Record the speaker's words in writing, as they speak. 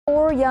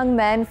Four young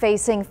men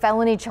facing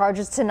felony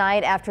charges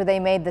tonight after they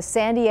made the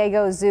San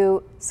Diego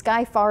Zoo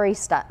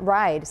Skyfari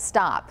ride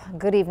stop.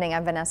 Good evening,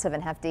 I'm Vanessa Van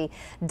Hefty.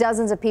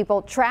 Dozens of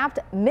people trapped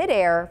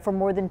midair for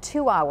more than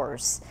 2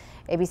 hours.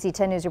 ABC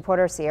 10 News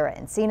reporter Sierra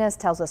Encinas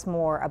tells us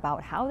more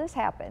about how this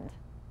happened.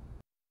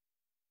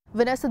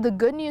 Vanessa, the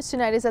good news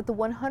tonight is that the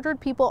 100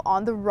 people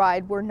on the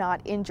ride were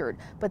not injured,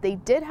 but they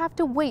did have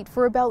to wait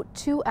for about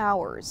 2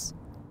 hours.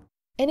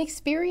 An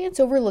experience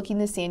overlooking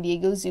the San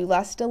Diego Zoo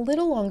lasted a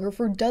little longer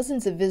for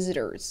dozens of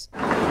visitors.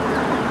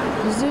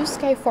 The Zoo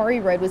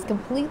Skyfari ride was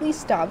completely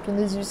stopped when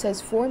the zoo says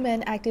four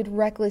men acted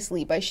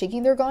recklessly by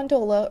shaking their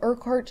gondola or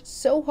cart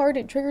so hard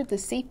it triggered the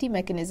safety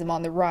mechanism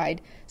on the ride,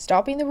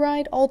 stopping the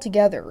ride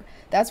altogether.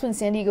 That's when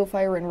San Diego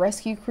fire and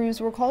rescue crews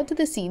were called to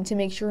the scene to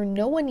make sure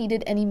no one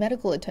needed any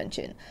medical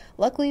attention.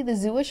 Luckily, the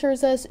zoo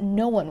assures us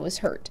no one was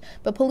hurt,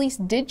 but police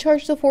did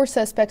charge the four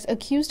suspects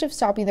accused of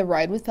stopping the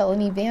ride with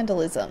felony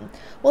vandalism.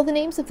 While the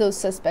names of those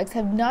suspects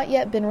have not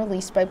yet been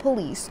released by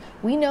police,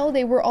 we know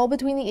they were all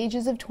between the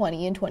ages of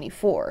 20 and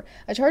 24.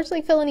 A charge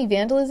like felony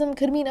vandalism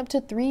could mean up to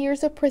 3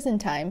 years of prison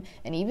time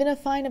and even a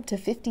fine up to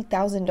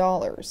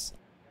 $50,000.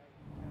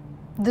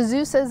 The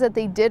zoo says that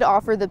they did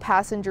offer the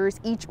passengers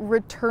each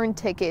return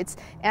tickets,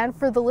 and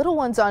for the little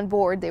ones on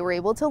board, they were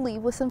able to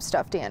leave with some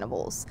stuffed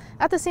animals.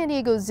 At the San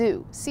Diego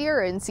Zoo,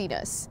 Sierra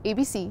Encinas,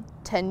 ABC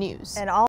 10 News.